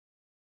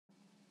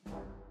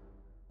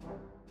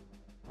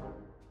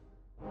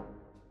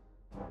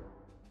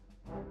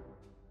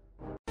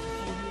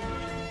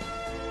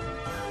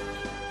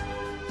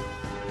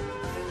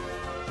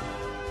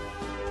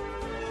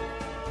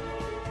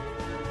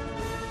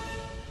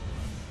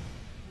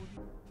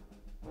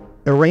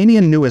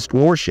Iranian newest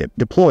warship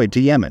deployed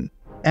to Yemen.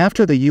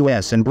 After the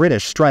US and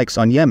British strikes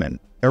on Yemen,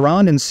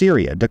 Iran and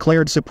Syria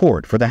declared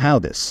support for the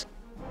Houthis.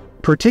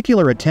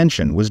 Particular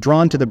attention was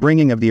drawn to the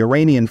bringing of the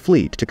Iranian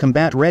fleet to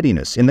combat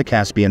readiness in the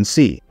Caspian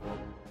Sea.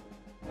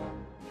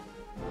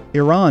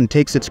 Iran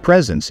takes its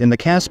presence in the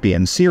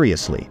Caspian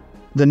seriously.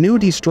 The new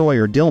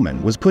destroyer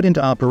Dilmun was put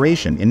into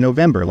operation in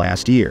November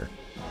last year.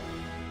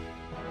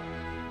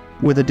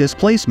 With a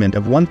displacement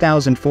of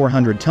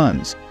 1,400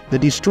 tons, the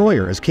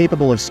destroyer is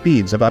capable of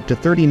speeds of up to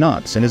 30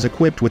 knots and is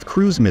equipped with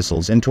cruise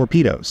missiles and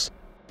torpedoes.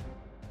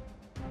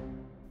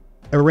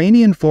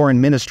 Iranian Foreign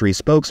Ministry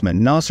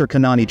spokesman Nasser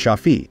Kanani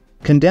Chafi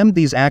condemned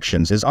these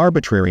actions as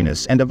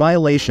arbitrariness and a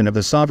violation of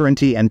the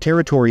sovereignty and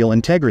territorial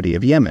integrity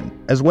of Yemen,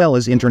 as well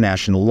as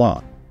international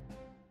law.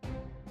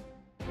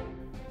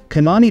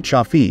 Kanani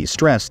Chafi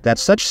stressed that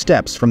such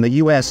steps from the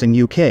US and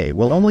UK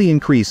will only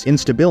increase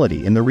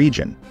instability in the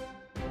region.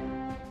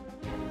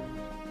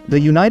 The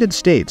United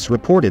States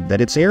reported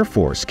that its Air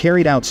Force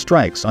carried out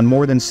strikes on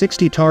more than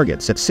 60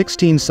 targets at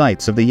 16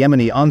 sites of the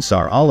Yemeni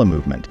Ansar Allah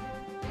movement.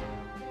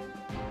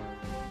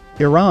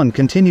 Iran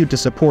continued to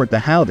support the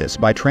Houthis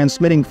by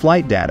transmitting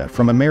flight data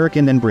from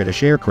American and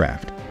British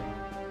aircraft.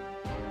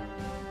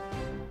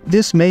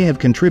 This may have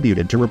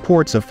contributed to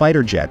reports of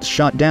fighter jets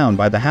shot down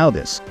by the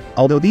Houthis,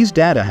 although these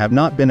data have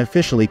not been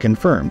officially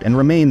confirmed and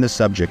remain the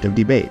subject of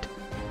debate.